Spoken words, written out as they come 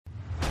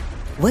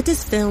What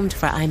does filmed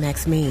for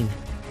IMAX mean?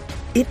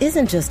 It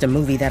isn't just a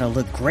movie that'll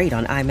look great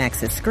on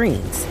IMAX's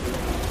screens.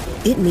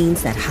 It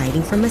means that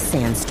hiding from a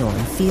sandstorm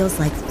feels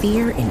like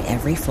fear in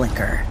every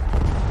flicker.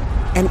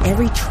 And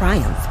every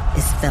triumph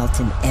is felt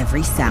in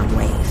every sound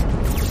wave.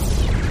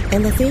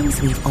 And the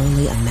things we've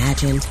only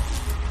imagined,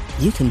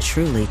 you can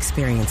truly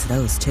experience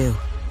those too.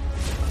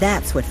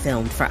 That's what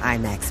filmed for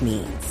IMAX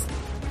means.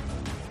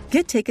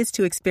 Get tickets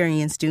to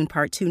experience Dune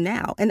Part 2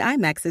 now and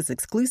IMAX's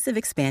exclusive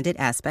expanded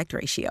aspect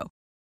ratio.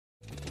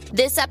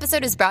 This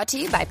episode is brought to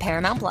you by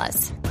Paramount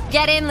Plus.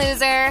 Get in,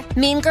 loser!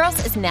 Mean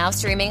Girls is now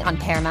streaming on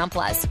Paramount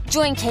Plus.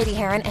 Join Katie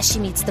Heron as she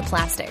meets the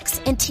plastics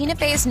in Tina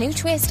Fey's new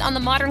twist on the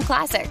modern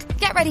classic.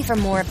 Get ready for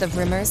more of the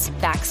rumors,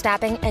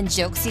 backstabbing, and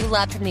jokes you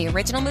loved from the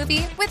original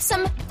movie with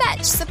some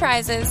fetch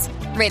surprises.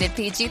 Rated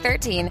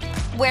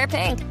PG-13. Wear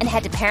pink and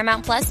head to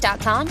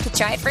ParamountPlus.com to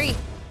try it free.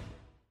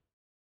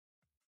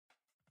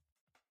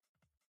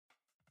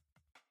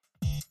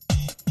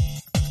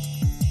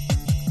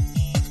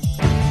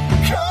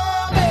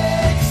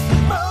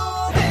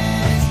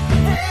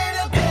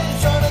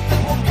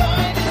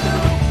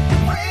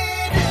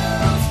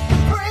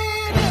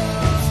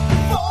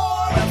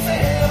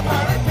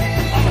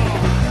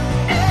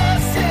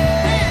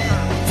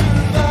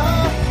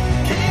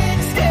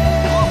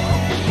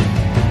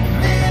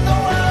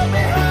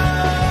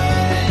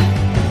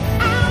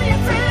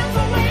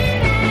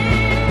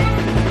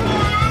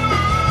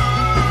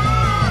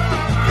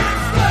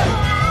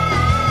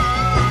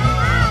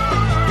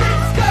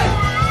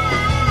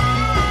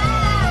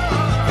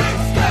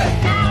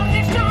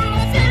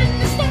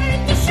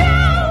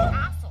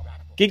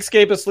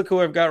 Geekscapists, look who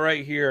I've got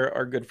right here,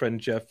 our good friend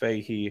Jeff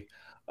Fahey.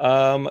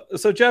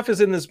 So Jeff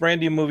is in this brand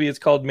new movie. It's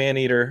called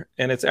Maneater,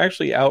 and it's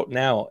actually out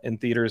now in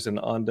theaters and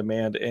on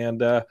demand.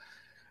 And I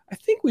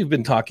think we've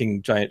been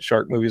talking giant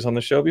shark movies on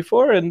the show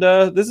before, and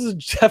this is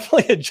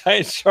definitely a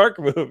giant shark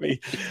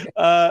movie.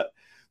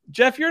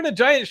 Jeff, you're in a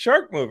giant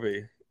shark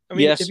movie. I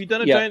mean, yes, have you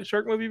done a giant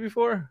shark movie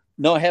before?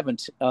 No, I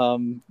haven't.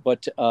 And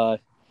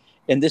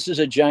this is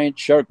a giant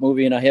shark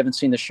movie, and I haven't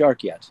seen the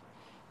shark yet.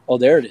 Oh,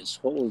 there it is.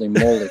 Holy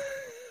moly.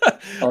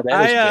 Oh,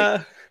 that is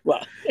big.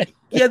 Well,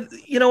 yeah,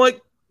 you know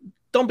what?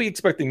 Don't be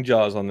expecting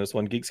Jaws on this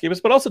one,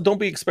 Geekscapists, but also don't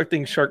be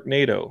expecting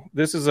Sharknado.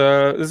 This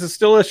is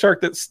still a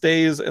shark that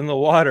stays in the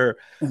water,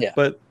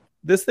 but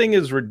this thing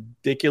is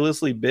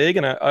ridiculously big,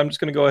 and I'm just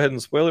going to go ahead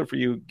and spoil it for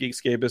you,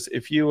 Geekscapists.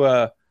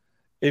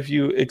 If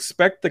you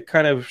expect the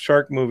kind of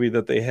shark movie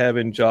that they have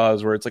in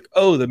Jaws, where it's like,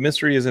 oh, the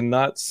mystery is in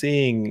not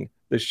seeing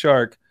the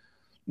shark,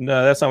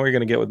 no, that's not what you're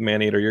going to get with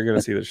Maneater. You're going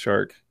to see the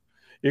shark.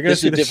 You're going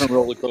to see a different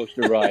roller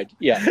coaster ride.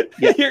 Yeah.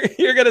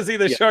 You're going to see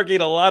the shark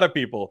eat a lot of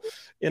people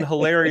in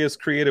hilarious,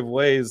 creative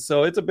ways.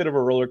 So it's a bit of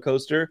a roller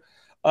coaster.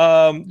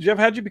 Jeff,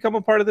 how'd you become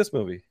a part of this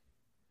movie?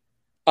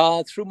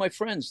 Through my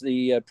friends,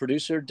 the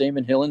producer,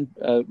 Damon Hillen,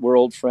 we're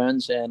old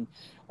friends, and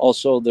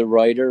also the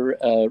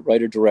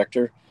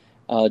writer-director,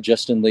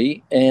 Justin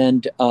Lee,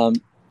 and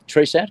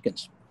Trace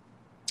Adkins.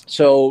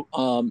 So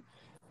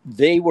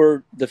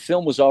the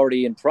film was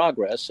already in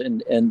progress,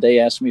 and they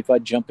asked me if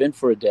I'd jump in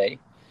for a day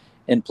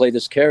and play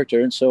this character.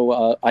 And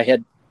so I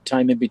had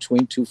time in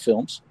between two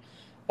films,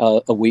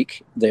 a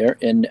week there.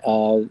 And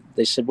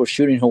they said, we're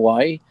shooting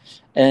Hawaii.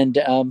 And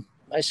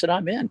I said,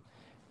 I'm in.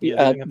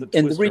 And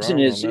the reason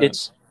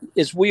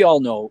is we all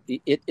know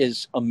it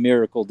is a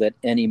miracle that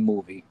any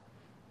movie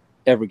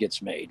ever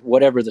gets made,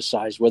 whatever the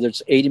size, whether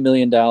it's $80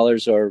 million or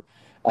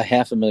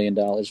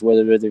 $500,000,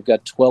 whether they've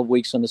got 12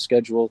 weeks on the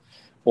schedule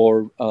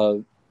or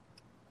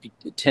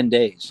 10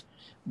 days.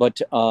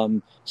 But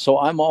so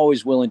I'm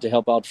always willing to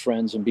help out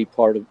friends and be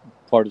part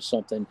of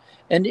something.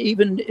 And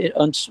even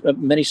on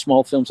many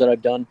small films that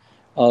I've done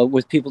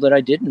with people that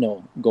I didn't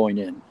know going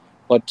in.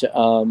 But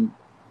and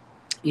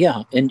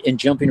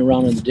jumping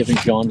around in the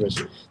different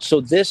genres.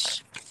 So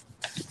this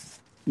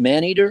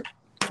Maneater,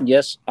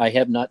 yes, I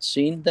have not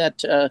seen that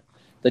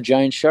the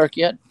giant shark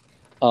yet.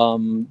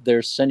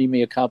 They're sending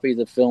me a copy of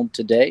the film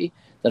today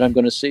that I'm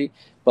going to see.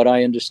 But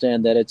I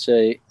understand that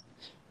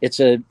it's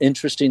an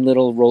interesting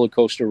little roller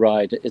coaster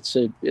ride. It's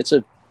a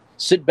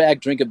sit back,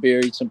 drink a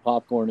beer, eat some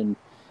popcorn, and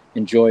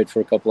enjoy it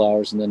for a couple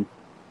hours, and then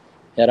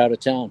head out of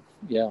town.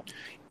 Yeah.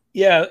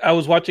 Yeah, I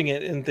was watching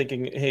it and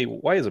thinking, hey,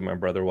 why isn't my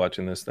brother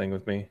watching this thing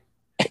with me?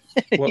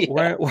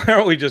 Why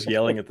aren't we just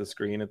yelling at the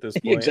screen at this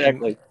point?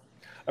 Exactly. And,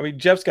 I mean,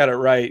 Jeff's got it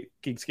right,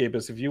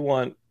 Geekscapists. If you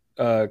want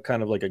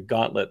kind of like a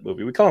gauntlet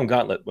movie, we call them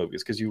gauntlet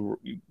movies because you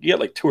get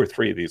like 2 or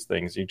 3 of these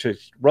things. You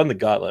just run the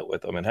gauntlet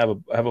with them and have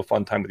a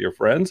fun time with your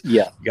friends.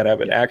 Yeah, you got to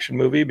have an action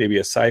movie, maybe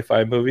a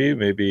sci-fi movie,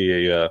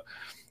 maybe a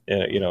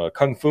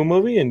kung fu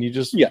movie, and you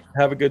just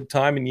have a good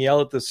time and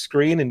yell at the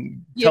screen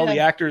and tell the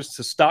actors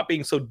to stop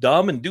being so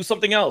dumb and do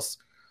something else.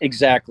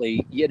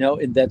 Exactly.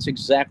 And that's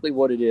exactly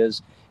what it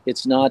is.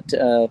 It's not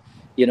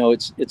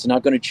it's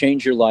not going to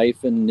change your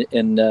life, and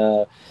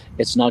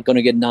it's not going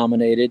to get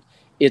nominated.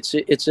 It's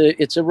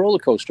a roller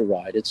coaster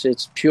ride.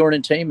 It's pure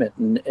entertainment,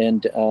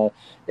 and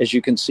as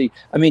you can see,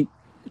 I mean,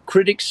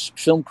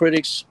 film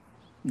critics,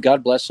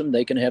 God bless them,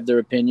 they can have their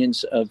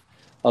opinions of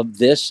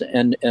this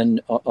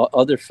and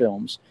other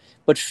films.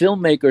 But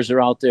filmmakers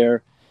are out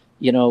there.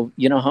 You know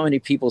how many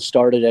people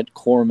started at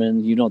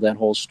Corman. You know that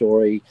whole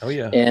story. Oh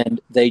yeah. And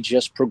they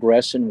just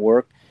progress and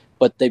work,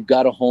 but they've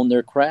got to hone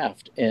their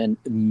craft. And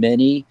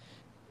many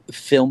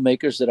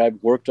filmmakers that I've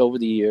worked over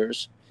the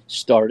years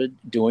started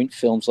doing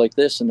films like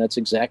this, and that's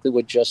exactly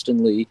what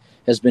Justin Lee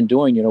has been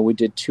doing. You know, we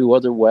did 2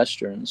 other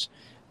westerns,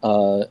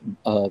 a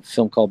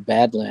film called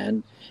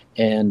Badland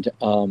and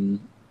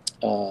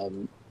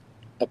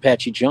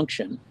Apache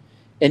Junction,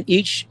 and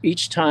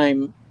each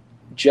time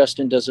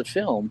Justin does a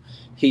film,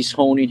 he's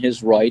honing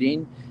his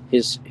writing,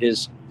 his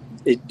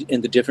in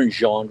the different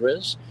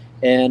genres,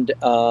 and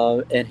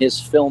his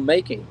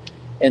filmmaking,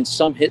 and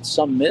some hit,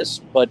 some miss,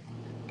 but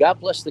God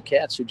bless the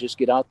cats who just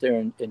get out there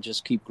and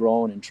just keep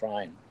growing and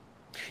trying.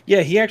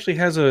 Yeah, he actually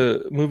has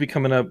a movie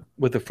coming up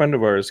with a friend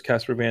of ours,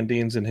 Casper Van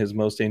Dien's, in his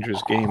Most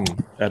Dangerous Game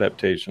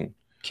adaptation.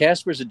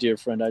 Casper's a dear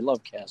friend. I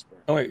love Casper.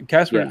 Oh, wait,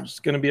 Casper's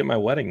going to be at my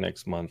wedding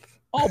next month.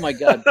 Oh my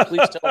God!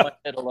 Please tell him I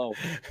said hello.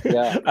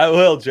 Yeah, I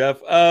will,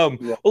 Jeff. Well,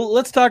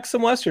 let's talk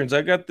some westerns.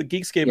 I got the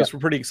Geekscapists were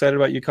pretty excited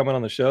about you coming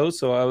on the show,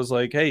 so I was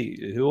like,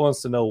 "Hey, who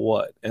wants to know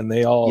what?" And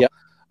they all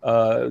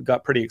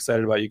got pretty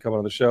excited about you coming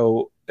on the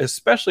show.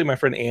 Especially my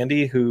friend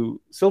Andy, who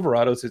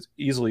Silverado's is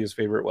easily his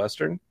favorite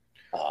western.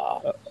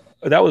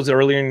 That was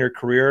earlier in your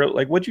career.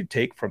 Like, what'd you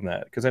take from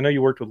that? Because I know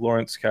you worked with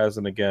Lawrence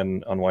Kasdan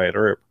again on Wyatt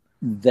Earp.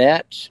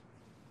 That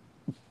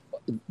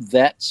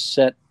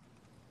set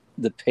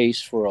the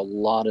pace for a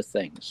lot of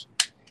things.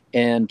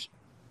 And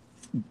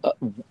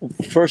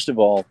first of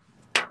all,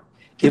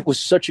 it was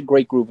such a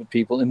great group of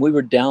people, and we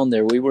were down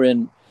there. We were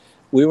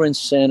in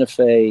Santa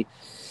Fe,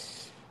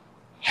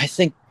 I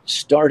think,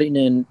 starting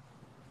in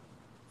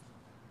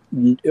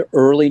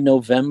early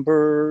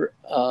November,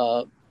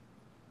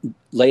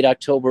 late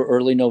October,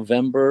 early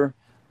November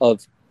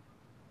of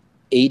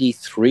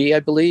 '83,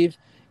 I believe.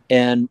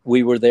 And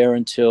we were there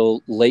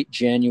until late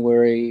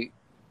January,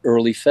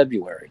 early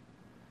February.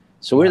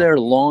 So we were there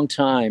a long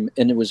time,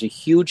 and it was a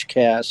huge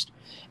cast.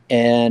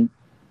 And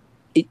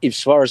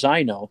as far as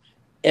I know,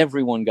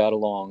 everyone got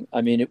along.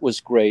 I mean, it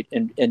was great.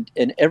 And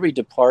every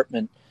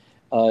department,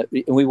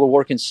 we were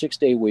working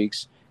 6-day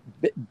weeks,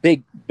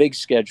 big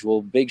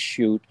schedule, big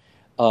shoot.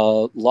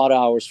 A lot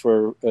of hours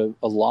for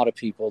a lot of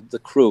people, the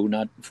crew,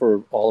 not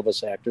for all of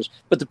us actors,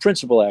 but the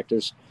principal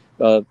actors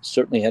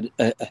certainly had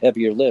a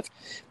heavier lift.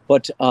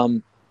 But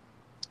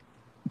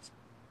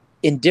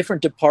in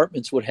different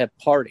departments would have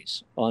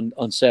parties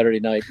on Saturday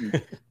night.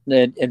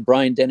 And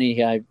Brian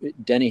Dennehy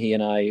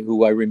and I,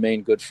 who I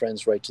remain good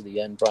friends right to the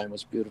end, Brian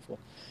was beautiful.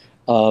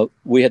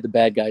 We had the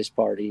bad guys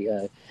party,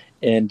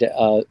 and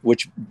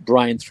which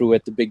Brian threw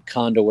at the big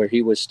condo where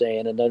he was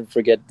staying. And don't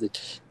forget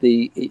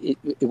it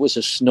was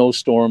a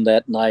snowstorm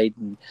that night,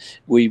 and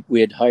we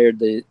had hired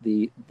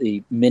the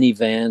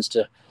minivans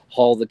to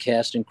haul the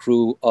cast and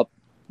crew up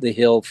the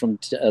hill from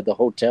the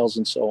hotels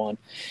and so on.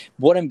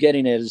 What I'm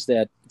getting at is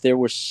that there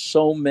were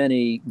so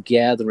many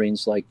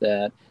gatherings like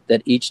that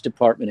each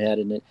department had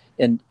in it.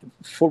 And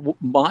for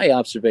my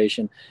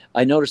observation,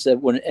 I noticed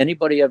that when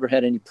anybody ever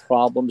had any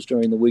problems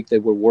during the week, they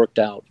were worked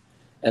out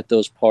at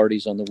those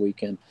parties on the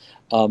weekend.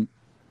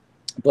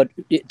 But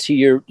to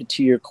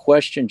your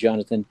question,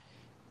 Jonathan,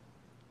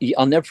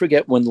 I'll never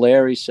forget when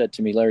Larry said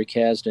to me, Larry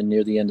Kasdan,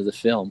 near the end of the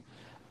film,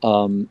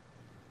 and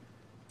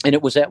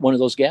it was at one of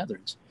those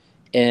gatherings.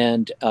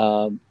 And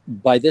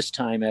by this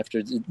time,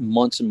 after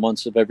months and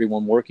months of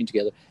everyone working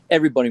together,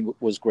 everybody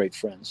was great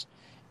friends.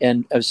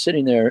 And I was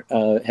sitting there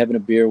having a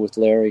beer with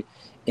Larry,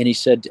 and he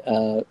said,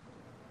 it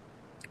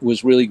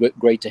was really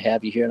great to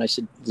have you here. And I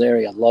said,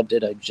 Larry, I loved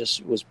it.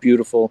 It was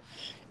beautiful.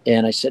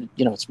 And I said,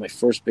 it's my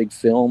first big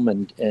film.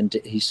 And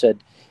he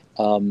said,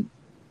 I'm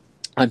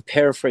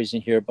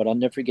paraphrasing here, but I'll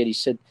never forget. He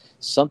said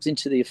something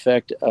to the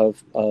effect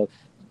of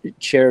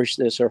cherish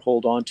this or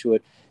hold on to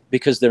it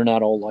because they're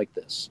not all like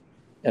this.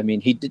 I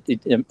mean,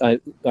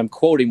 I'm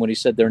quoting when he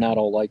said they're not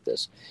all like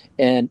this,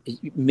 and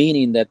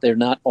meaning that they're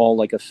not all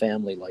like a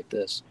family like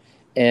this.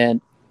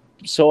 And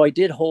so I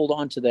did hold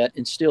on to that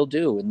and still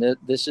do. And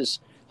this is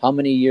how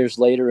many years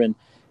later and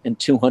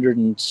 200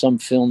 and some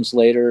films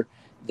later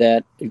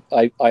that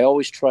I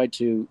always try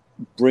to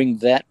bring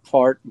that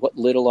part, what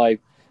little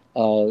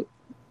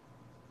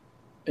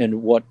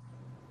and what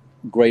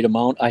great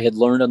amount I had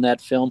learned on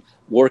that film,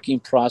 working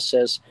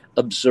process,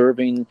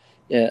 observing,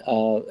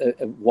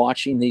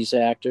 watching these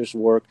actors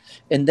work,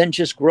 and then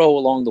just grow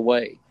along the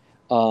way.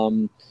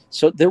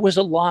 So there was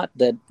a lot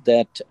that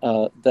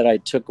I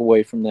took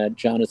away from that,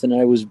 Jonathan.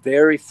 I was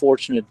very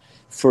fortunate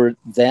for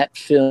that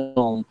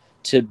film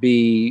to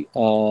be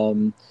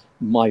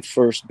my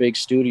first big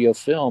studio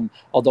film,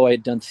 although I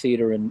had done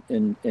theater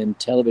and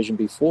television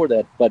before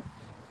that, but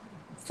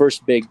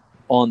first big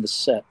on the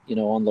set,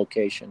 on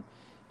location.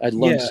 I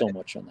learned so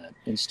much on that,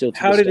 and still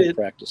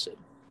practice it.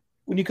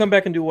 When you come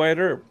back and do Wyatt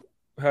Earp,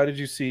 how did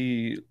you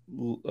see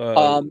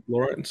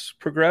Lawrence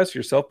progress,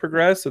 yourself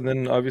progress, and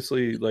then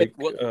obviously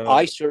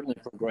I certainly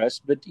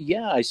progressed, but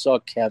I saw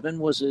Kevin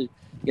was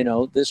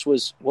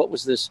what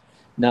was this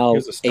now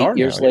 8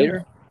 years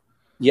later?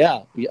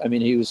 Yeah, I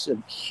mean, he was a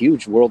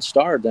huge world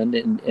star then,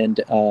 and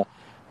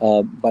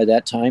by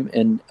that time,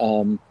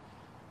 and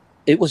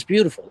it was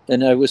beautiful,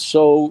 and I was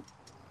so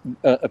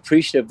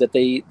appreciative that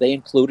they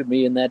included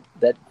me in that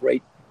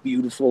great,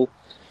 beautiful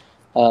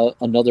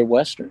another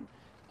Western.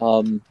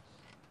 And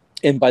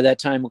by that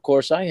time, of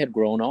course, I had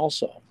grown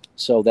also.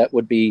 So that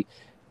would be,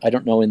 I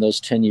don't know, in those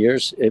 10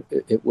 years,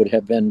 it would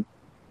have been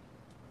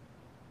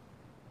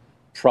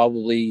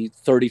probably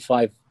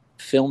 35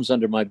 films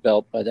under my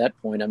belt by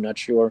that point. I'm not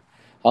sure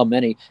how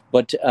many,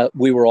 but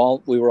we were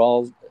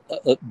all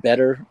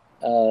better,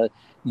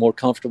 more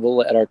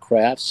comfortable at our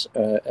crafts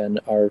and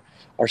our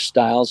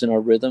styles and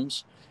our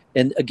rhythms.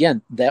 And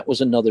again, that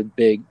was another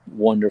big,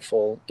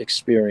 wonderful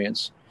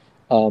experience.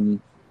 I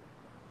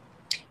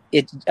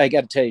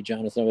got to tell you,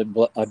 Jonathan,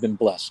 I've been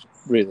blessed,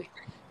 really,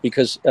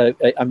 because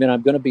I mean,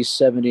 I'm going to be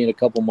 70 in a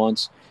couple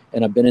months,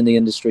 and I've been in the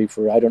industry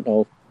for, I don't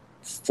know,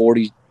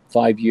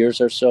 45 years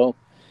or so,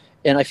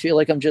 and I feel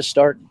like I'm just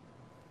starting.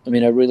 I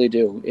mean, I really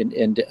do.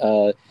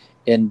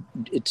 And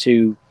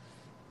to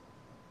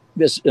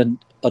this,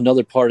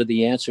 another part of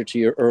the answer to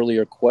your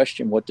earlier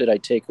question, what did I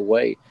take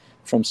away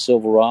from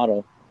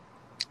Silverado?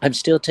 I'm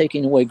still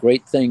taking away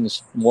great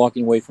things,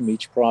 walking away from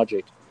each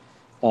project.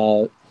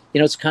 You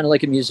know, it's kind of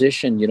like a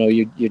musician, you know,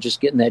 you're just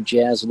getting that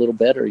jazz a little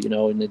better, you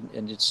know,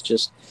 and it's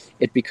just,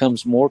 it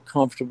becomes more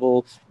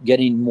comfortable,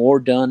 getting more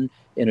done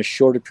in a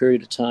shorter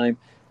period of time,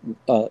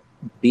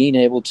 being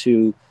able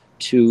to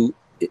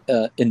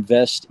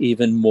invest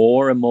even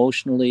more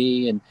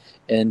emotionally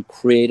and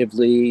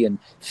creatively and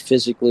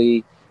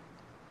physically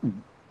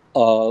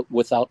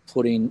without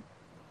putting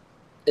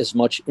as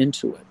much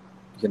into it.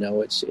 You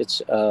know,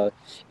 it's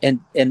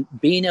and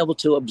being able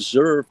to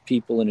observe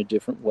people in a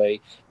different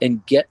way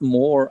and get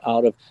more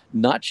out of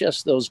not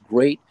just those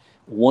great,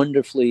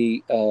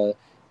 wonderfully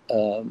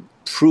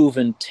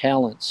proven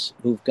talents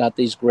who've got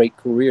these great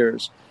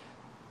careers,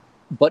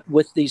 but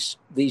with these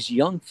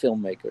young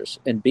filmmakers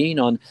and being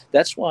on.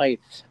 That's why,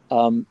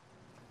 you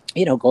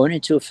know, going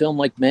into a film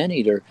like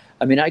Maneater.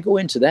 I mean, I go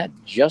into that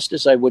just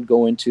as I would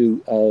go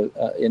into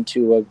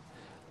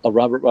a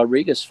Robert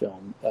Rodriguez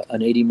film, an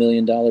 $80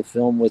 million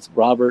film with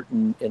Robert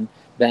and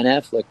Van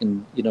Affleck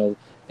and, you know,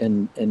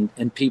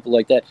 and people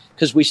like that,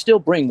 because we still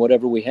bring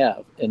whatever we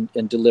have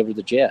and deliver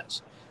the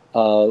jazz,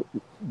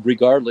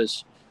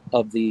 regardless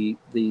of the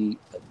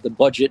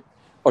budget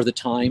or the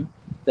time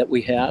that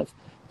we have.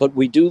 But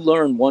we do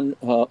learn, one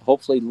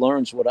hopefully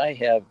learns what I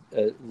have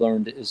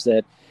learned, is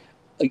that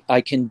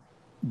I can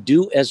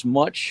do as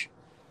much,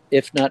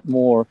 if not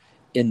more,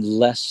 in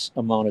less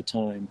amount of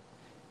time,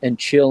 and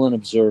chill and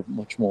observe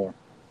much more.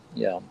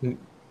 Yeah.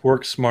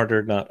 Work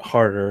smarter, not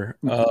harder.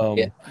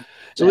 Yeah,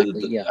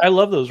 exactly, yeah. I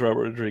love those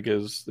Robert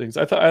Rodriguez things.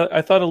 I thought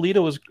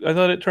Alita I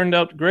thought it turned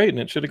out great, and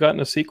it should have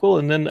gotten a sequel.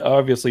 And then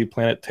obviously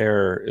Planet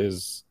Terror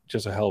is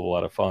just a hell of a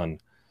lot of fun.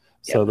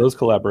 So those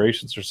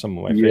collaborations are some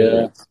of my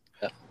favorites. Yeah.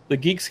 The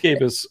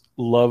Geekscapists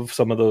love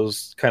some of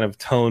those kind of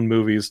tone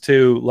movies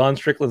too. Lon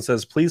Strickland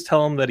says, please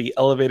tell him that he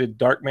elevated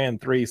Darkman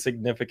 3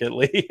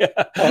 significantly.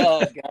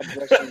 Oh, God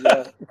bless you.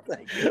 Yeah.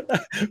 Thank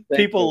you.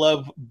 People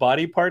love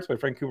Body Parts. My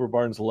friend Cooper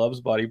Barnes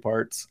loves Body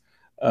Parts.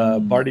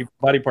 Body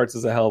Parts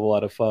is a hell of a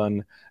lot of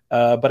fun.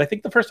 But I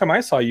think the first time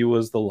I saw you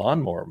was The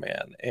Lawnmower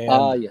Man.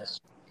 And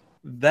yes.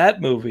 That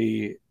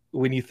movie,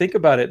 when you think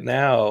about it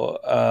now,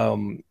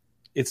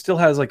 it still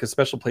has like a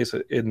special place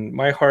in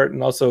my heart,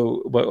 and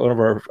also one of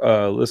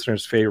our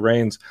listeners, Faye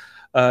Rains,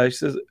 she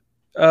says,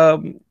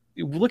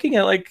 looking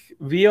at like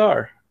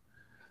VR,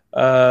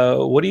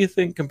 what do you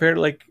think compared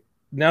to like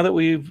now that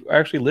we've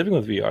actually living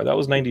with VR? That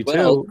was 92.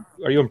 Well,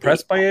 are you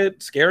impressed by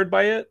it? Scared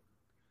by it?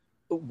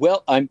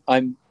 Well,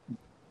 I'm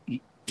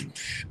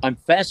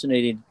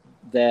fascinated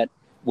that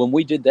when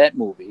we did that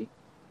movie,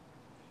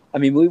 I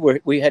mean,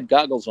 we had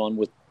goggles on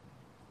with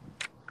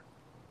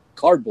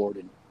cardboard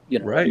and, you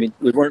know, right. I mean,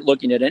 we weren't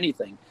looking at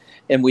anything,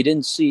 and we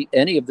didn't see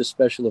any of the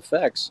special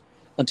effects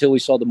until we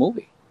saw the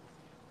movie.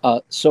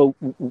 So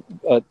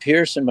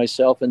Pierce and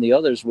myself and the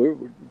others were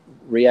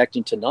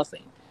reacting to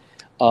nothing.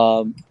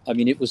 I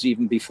mean, it was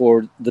even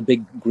before the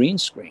big green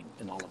screen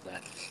and all of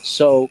that.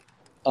 So,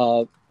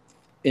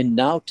 and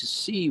now to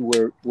see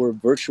where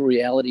virtual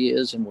reality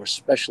is and where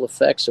special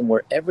effects and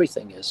where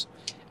everything is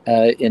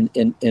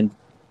in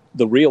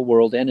the real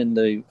world and in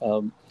the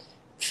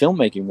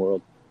filmmaking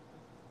world,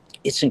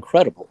 it's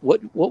incredible.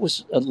 What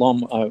was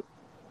Lawnmower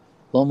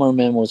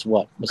Man was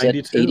what? Was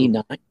 92. That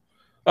 89?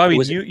 I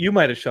mean, you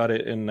might have shot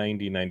it in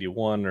 90,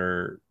 91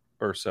 or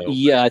so.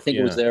 Yeah, I think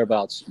it was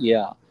thereabouts.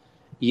 Yeah.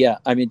 Yeah.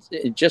 I mean,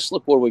 just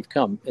look where we've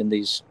come in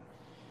these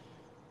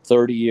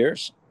 30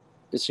 years.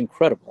 It's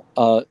incredible.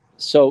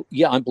 So,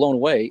 yeah, I'm blown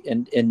away.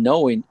 And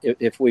knowing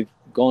if we've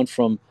gone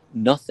from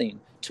nothing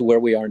to where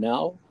we are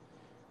now,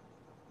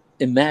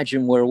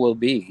 imagine where we'll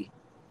be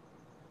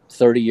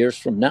 30 years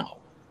from now.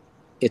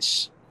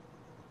 It's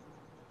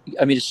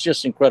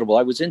just incredible.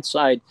 I was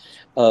inside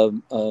a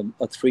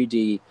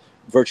 3D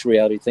virtual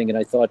reality thing, and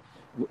I thought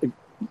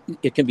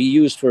it can be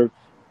used for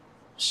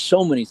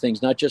so many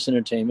things, not just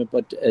entertainment,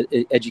 but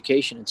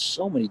education in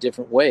so many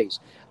different ways.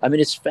 I mean,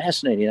 it's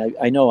fascinating.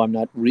 I know I'm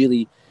not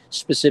really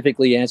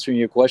specifically answering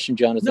your question,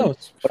 Jonathan,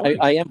 but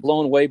I am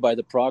blown away by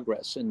the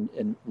progress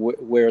and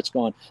where it's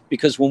gone.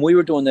 Because when we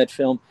were doing that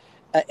film,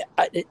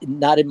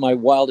 not in my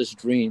wildest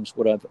dreams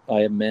would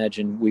I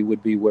imagine we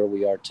would be where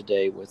we are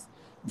today with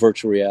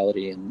virtual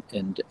reality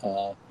and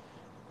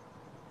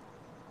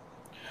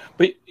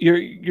But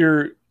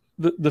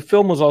the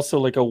film was also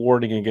like a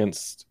warning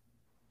against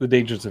the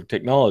dangers of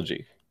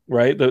technology,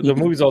 right? The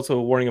movie's also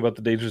a warning about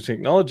the dangers of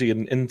technology,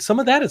 and some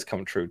of that has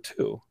come true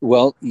too.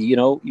 Well,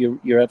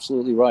 you're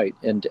absolutely right,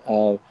 and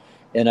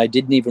I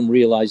didn't even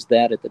realize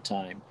that at the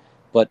time,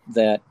 but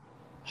that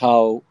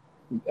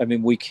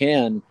we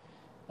can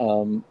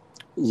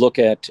look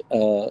at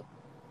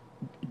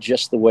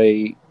just the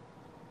way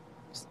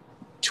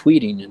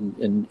tweeting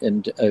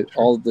and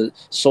all the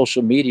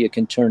social media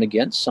can turn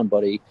against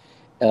somebody.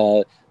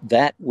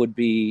 That would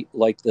be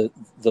like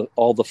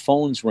all the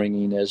phones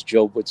ringing, as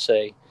Job would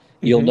say.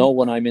 You'll know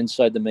when I'm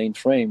inside the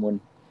mainframe,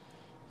 when,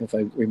 if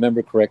I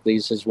remember correctly, he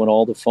says when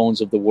all the phones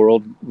of the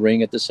world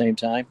ring at the same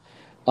time.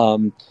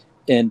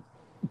 And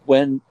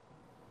when,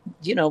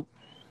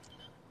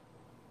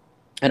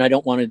 and I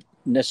don't want to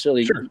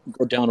necessarily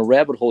go down a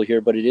rabbit hole here,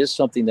 but it is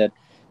something that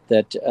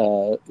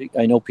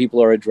I know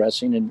people are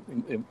addressing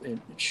and it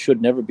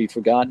should never be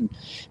forgotten.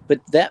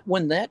 But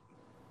when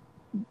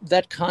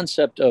that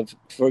concept of,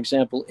 for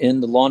example,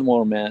 in The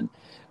Lawnmower Man,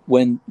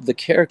 when the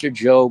character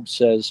Job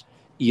says,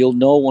 you'll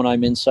know when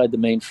I'm inside the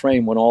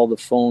mainframe when all the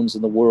phones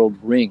in the world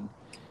ring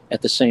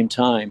at the same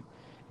time.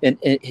 And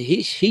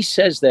he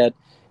says that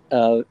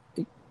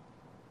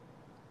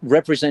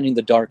representing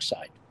the dark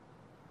side.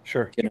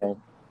 Sure.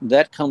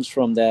 That comes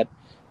from that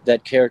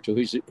character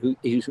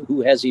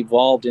who has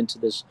evolved into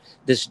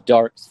this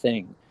dark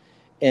thing.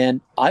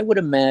 And I would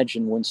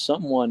imagine when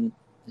someone,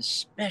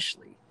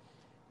 especially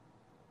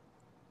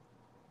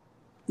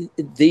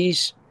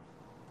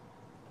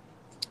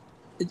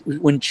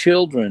when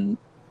children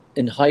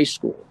in high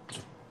school,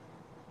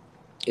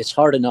 it's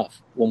hard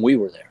enough when we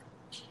were there.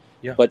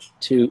 Yeah. But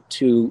to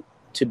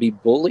be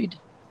bullied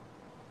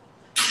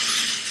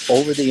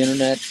over the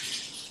internet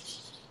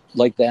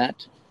like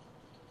that,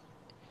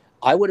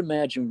 I would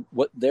imagine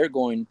what they're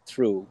going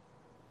through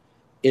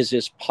is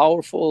as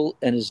powerful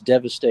and as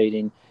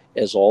devastating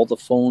as all the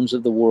phones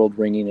of the world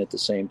ringing at the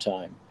same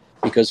time.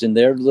 Because in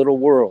their little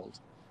world,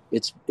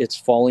 it's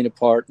falling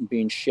apart and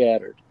being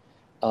shattered.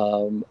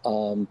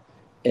 And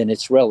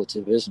it's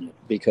relative, isn't it?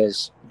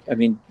 Because,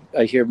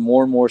 I hear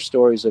more and more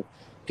stories of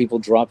people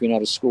dropping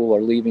out of school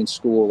or leaving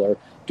school or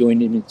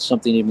doing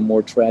something even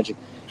more tragic.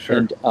 Sure.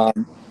 And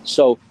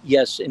so,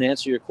 yes, in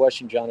answer to your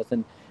question,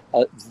 Jonathan,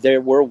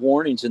 there were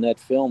warnings in that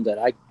film that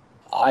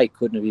I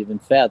couldn't have even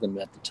fathomed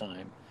at the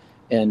time.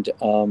 And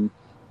I'm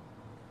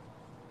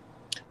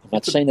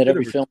not saying that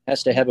every film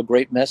has to have a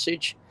great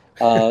message,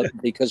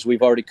 because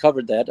we've already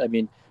covered that.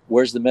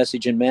 Where's the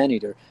message in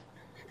Maneater?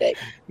 Hey,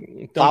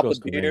 pop a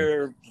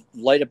beer,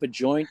 light up a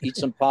joint, eat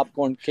some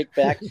popcorn, kick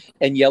back,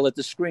 and yell at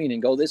the screen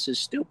and go, this is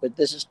stupid.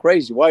 This is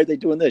crazy. Why are they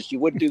doing this? You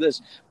wouldn't do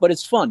this. But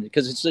it's fun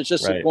because it's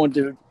just like going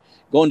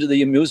to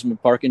the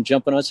amusement park and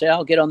jumping on and say,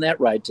 I'll get on that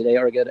ride today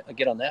or I'll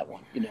get on that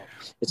one.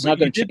 It's not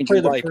going to change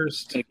your life.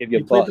 It's going to give you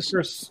a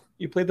buzz.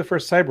 You played the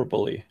first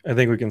cyberbully, I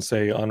think we can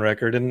say on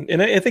record.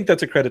 And I think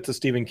that's a credit to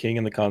Stephen King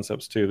and the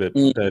concepts too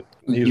that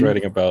he's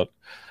writing about.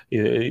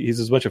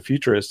 He's as much a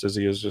futurist as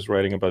he is just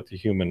writing about the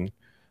human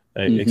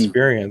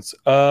experience.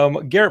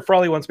 Garrett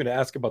Frawley wants me to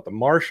ask about the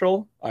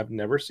Marshal. I've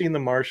never seen the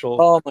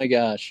Marshal. Oh my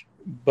gosh.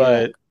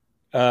 But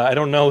I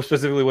don't know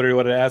specifically what he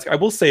wanted to ask. I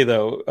will say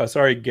though,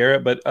 sorry,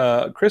 Garrett,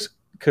 but Chris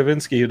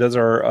Kavinsky, who does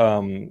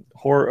our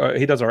horror,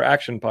 he does our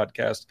action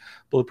podcast,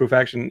 Bulletproof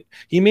Action.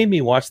 He made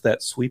me watch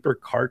that sweeper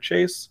car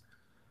chase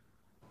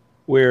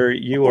where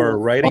you are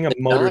riding a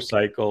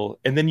motorcycle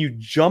and then you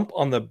jump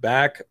on the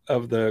back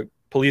of the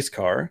police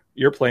car.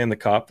 You're playing the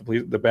cop,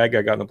 the bad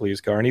guy got in the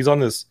police car, and he's on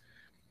this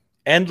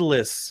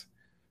endless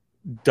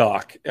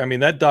dock.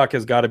 That dock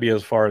has got to be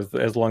as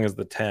long as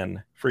the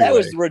 10 freeway. That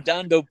was the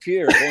Redondo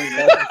Pier going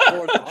back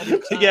and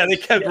forth. Yeah, they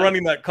kept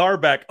running that car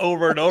back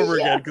over and over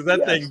again because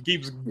that thing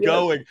keeps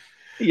going.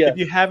 Yeah. If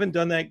you haven't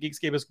done that,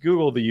 Geekscapists,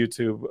 Google the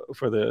YouTube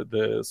for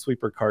the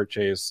sweeper car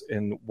chase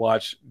and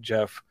watch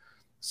Jeff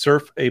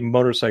surf a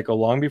motorcycle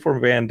long before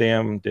Van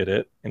Damme did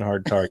it in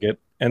Hard Target,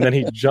 and then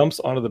he jumps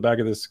onto the back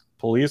of this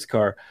police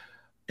car.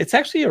 It's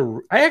actually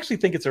I actually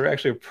think it's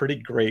actually a pretty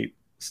great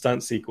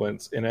stunt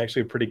sequence and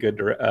actually a pretty good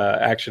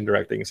action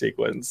directing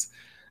sequence.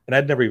 And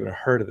I'd never even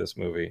heard of this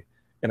movie,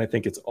 and I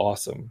think it's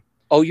awesome.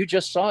 Oh, you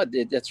just saw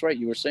it. That's right.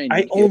 You were saying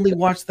I only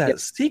watched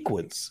that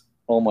sequence.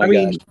 Oh my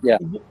gosh! Yeah.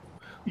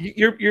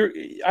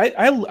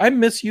 I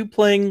miss you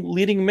playing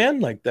leading men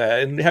like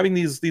that and having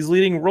these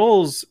leading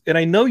roles. And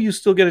I know you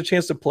still get a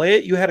chance to play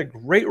it. You had a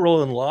great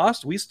role in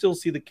Lost. We still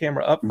see the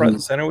camera up front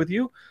and center with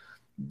you.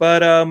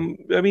 But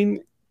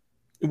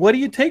what do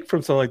you take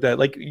from something like that?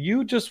 Like,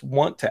 you just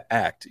want to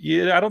act.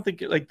 I don't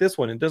think like this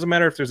one. It doesn't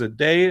matter if there's a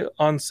day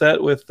on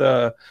set with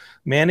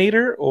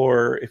Maneater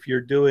or if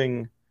you're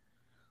doing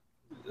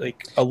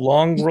like a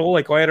long role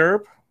like Wyatt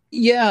Earp?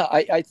 Yeah,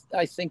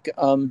 I think,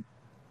 and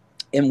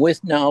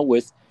with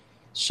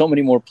so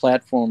many more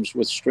platforms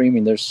with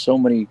streaming, there's so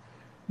many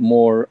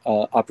more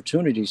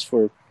opportunities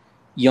for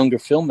younger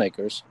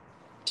filmmakers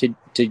to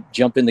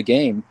jump in the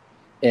game,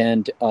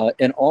 and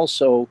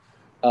also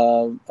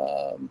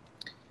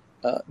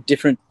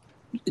different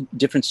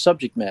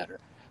subject matter,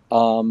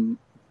 and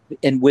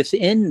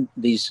within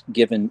these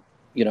given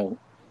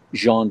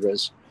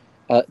genres,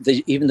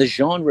 even the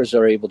genres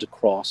are able to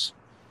cross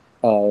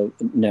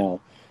now.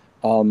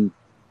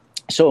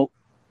 So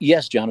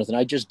yes, Jonathan,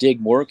 I just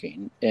dig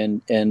working,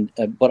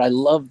 but I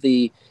love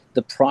the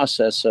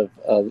process of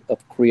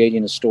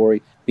creating a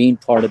story, being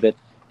part of it,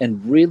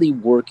 and really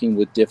working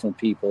with different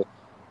people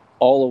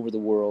all over the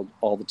world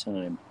all the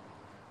time.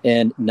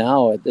 And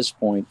now at this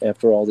point,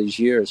 after all these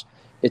years,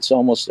 it's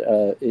almost,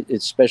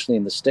 especially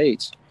in the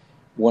States,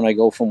 when I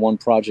go from one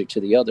project to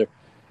the other,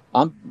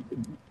 I'm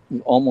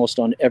almost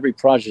on every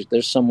project.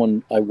 There's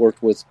someone I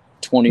worked with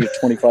 20 or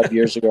 25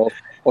 years ago,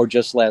 or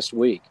just last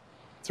week.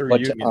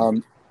 But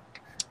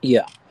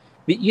yeah,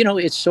 but,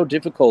 it's so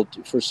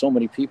difficult for so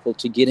many people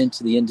to get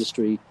into the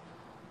industry,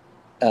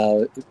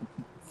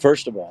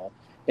 first of all,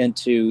 and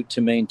to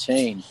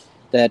maintain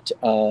that.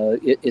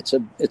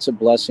 It's a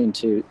blessing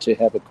to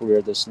have a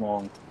career this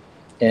long,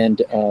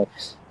 and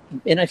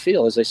I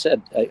feel, as I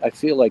said, I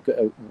feel like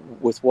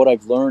with what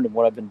I've learned and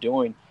what I've been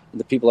doing and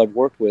the people I've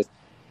worked with,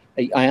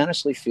 I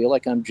honestly feel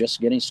like I'm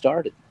just getting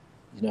started.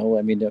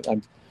 I mean,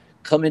 I've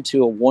come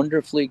into a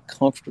wonderfully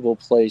comfortable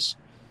place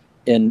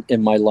in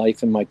my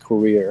life and my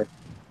career,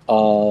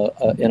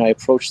 and I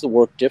approach the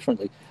work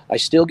differently. I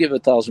still give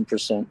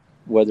 1,000%,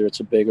 whether it's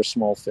a big or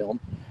small film,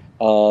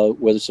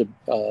 whether it's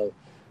a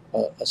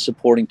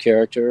supporting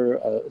character,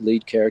 a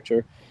lead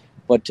character.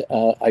 But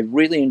I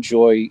really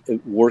enjoy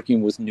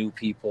working with new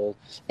people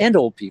and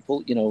old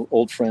people,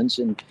 old friends,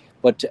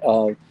 but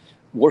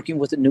working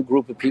with a new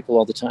group of people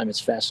all the time. It's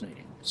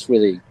fascinating. It's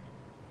really,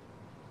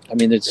 I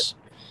mean, it's,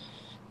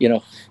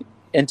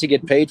 and to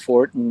get paid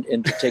for it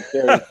and to take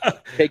care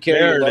of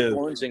your loved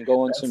ones and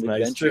go on some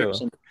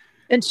adventures.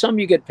 And some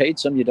you get paid,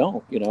 some you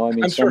don't. I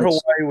mean, I'm sure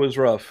Hawaii was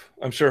rough.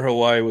 I'm sure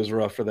Hawaii was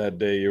rough for that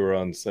day you were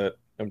on set.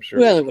 I'm sure.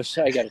 Well, it was.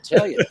 I got to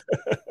tell you,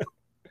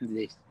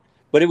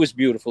 but it was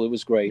beautiful. It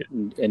was great,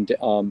 and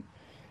I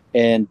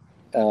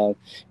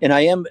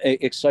am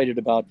excited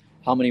about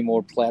how many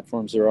more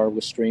platforms there are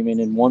with streaming.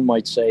 And one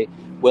might say,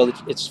 well,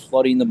 it's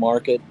flooding the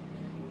market,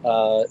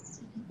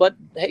 but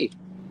hey,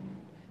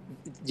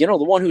 the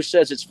one who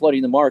says it's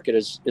flooding the market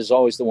is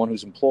always the one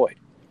who's employed.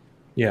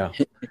 Yeah,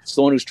 it's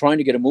the one who's trying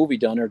to get a movie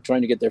done or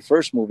trying to get their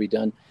first movie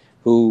done,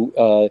 who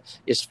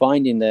is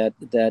finding that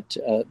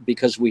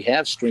because we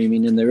have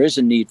streaming and there is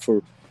a need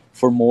for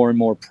more and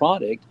more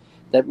product,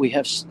 that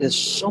there's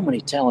so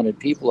many talented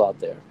people out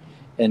there,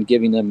 and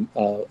giving them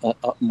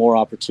more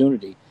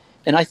opportunity.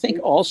 And I think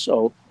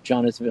also,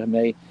 Jonathan, if I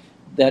may,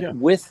 that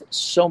with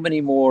so many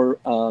more,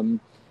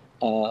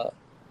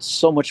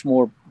 so much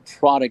more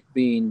product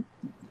being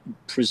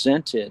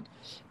presented,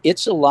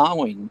 it's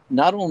allowing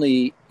not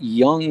only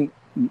young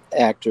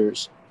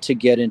actors to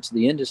get into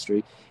the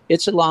industry,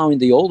 it's allowing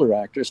the older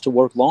actors to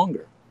work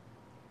longer,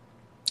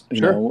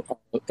 and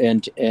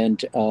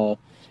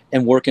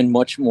work in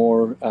much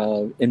more,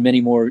 in many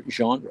more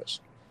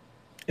genres.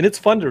 And it's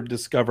fun to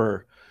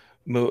discover,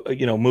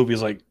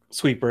 movies like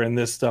Sweeper and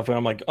this stuff. And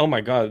I'm like, oh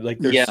my God, like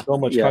there's so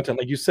much content.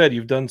 Like you said,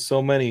 you've done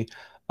so many.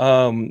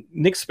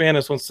 Nick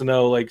Spanis wants to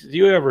know, like, do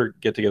you ever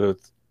get together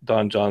with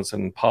Don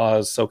Johnson,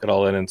 pause, soak it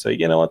all in, and say,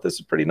 you know what, this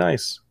is pretty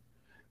nice.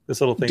 This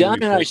little thing.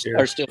 Don and I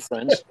are still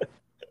friends.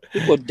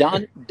 Well,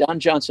 Don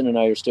Johnson and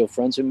I are still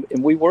friends, and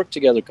we worked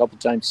together a couple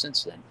times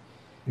since then.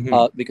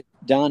 Mm-hmm. Because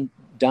Don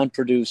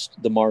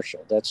produced The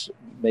Marshal. That's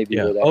maybe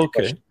where that. Okay.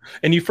 Question.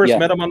 And you first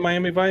met him on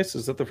Miami Vice?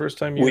 Is that the first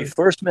time we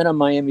first met on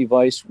Miami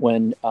Vice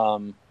when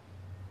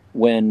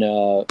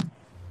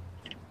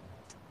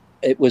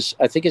it was,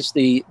 I think it's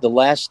the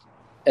last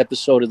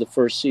episode of the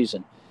first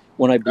season,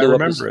 when I blew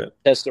up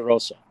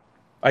Testarossa.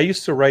 I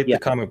used to write the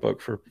comic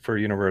book for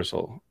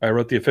Universal. I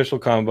wrote the official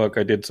comic book.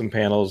 I did some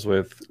panels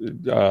with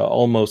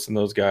Almost and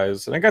those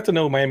guys, and I got to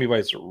know Miami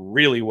Vice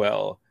really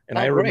well. And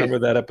I remember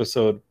that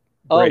episode.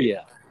 Great. Oh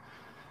yeah.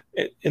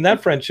 In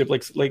that friendship,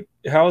 like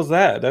how is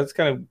that? That's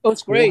kind of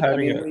it's great. I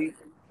mean,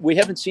 we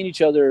haven't seen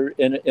each other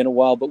in a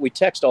while, but we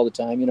text all the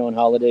time, on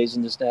holidays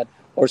and this, that,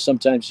 or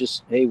sometimes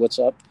just, hey, what's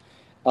up?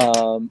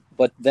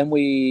 But then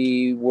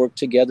we worked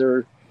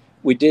together.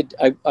 We did.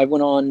 I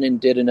went on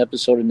and did an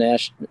episode of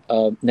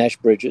Nash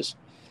Bridges,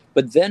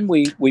 but then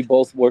we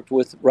both worked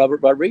with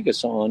Robert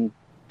Rodriguez on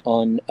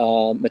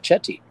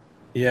Machete.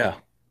 Yeah.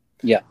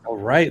 Yeah. All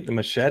right, the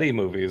Machete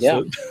movies.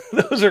 Yeah.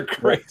 Those are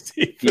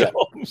crazy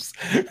films.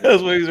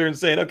 Those movies are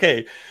insane.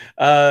 Okay,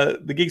 the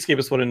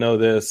Geekscapists want to know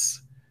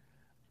this.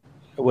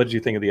 What did you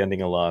think of the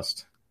ending of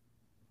Lost?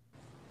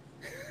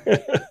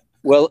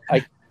 Well,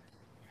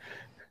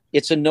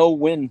 it's a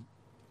no-win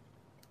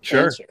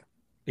answer.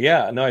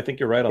 Yeah, no, I think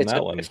you're right on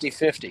that one. It's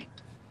 50-50.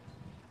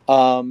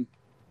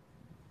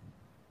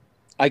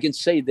 I can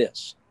say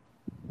this.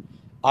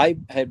 I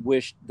had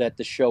wished that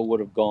the show would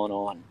have gone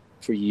on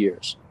for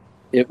years.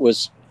 It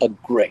was a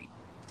great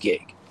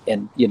gig,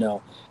 and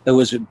it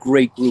was a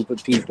great group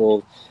of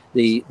people.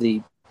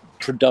 The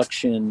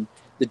production,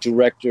 the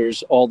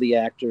directors, all the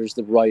actors,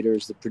 the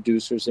writers, the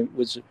producers. That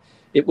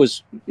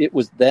was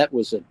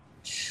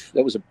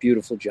a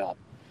beautiful job,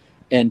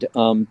 and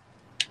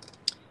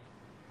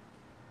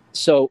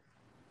so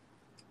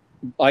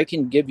I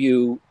can give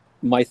you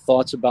my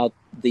thoughts about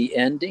the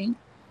ending,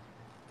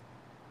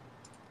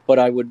 but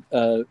I would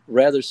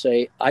rather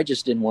say I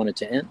just didn't want it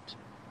to end.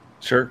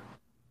 Sure.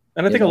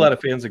 And I think a lot of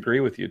fans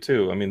agree with you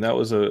too. I mean, that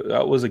was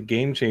a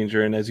game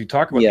changer. And as you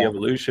talk about the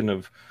evolution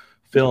of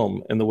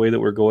film and the way that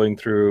we're going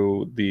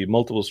through the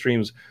multiple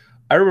streams,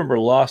 I remember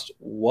Lost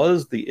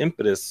was the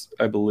impetus,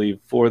 I believe,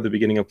 for the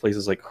beginning of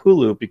places like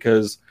Hulu,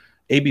 because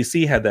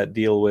ABC had that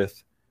deal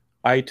with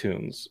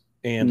iTunes,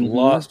 and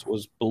Lost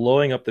was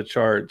blowing up the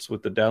charts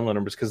with the download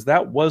numbers because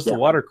that was the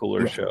water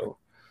cooler show.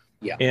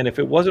 Yeah. And if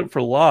it wasn't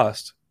for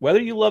Lost,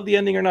 whether you love the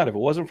ending or not, if it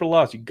wasn't for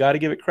Lost, you got to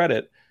give it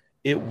credit.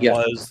 It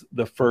was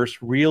the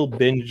first real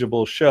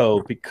bingeable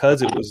show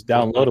because it was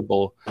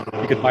downloadable.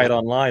 You could buy it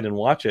online and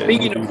watch it.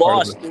 Speaking of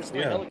Lost, there's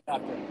my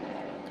helicopter.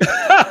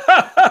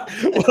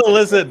 Well,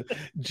 listen,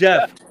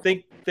 Jeff,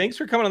 thanks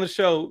for coming on the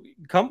show.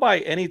 Come by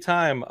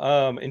anytime.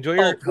 Enjoy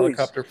your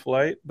helicopter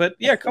flight. But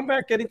yeah, come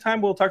back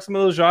anytime. We'll talk some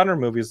of those genre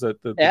movies that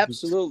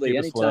absolutely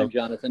anytime,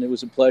 Jonathan. It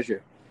was a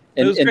pleasure.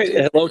 And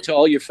hello to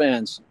all your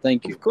fans.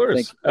 Thank you. Of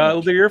course.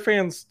 They're your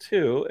fans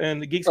too. And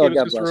the Geekscape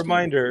is just a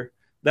reminder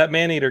that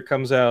Maneater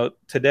comes out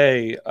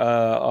today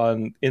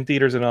in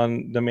theaters and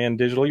on demand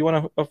digital. You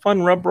want a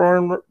fun rub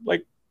roaring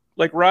like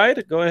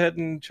ride? Go ahead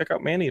and check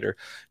out Maneater.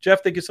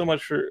 Jeff, thank you so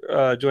much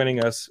for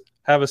joining us.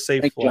 Have a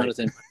safe flight.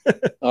 Jonathan.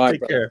 All right,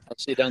 Take care. I'll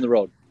see you down the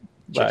road.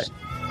 Bye.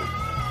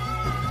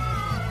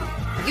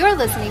 You're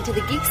listening to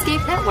the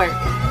Geekscape Network.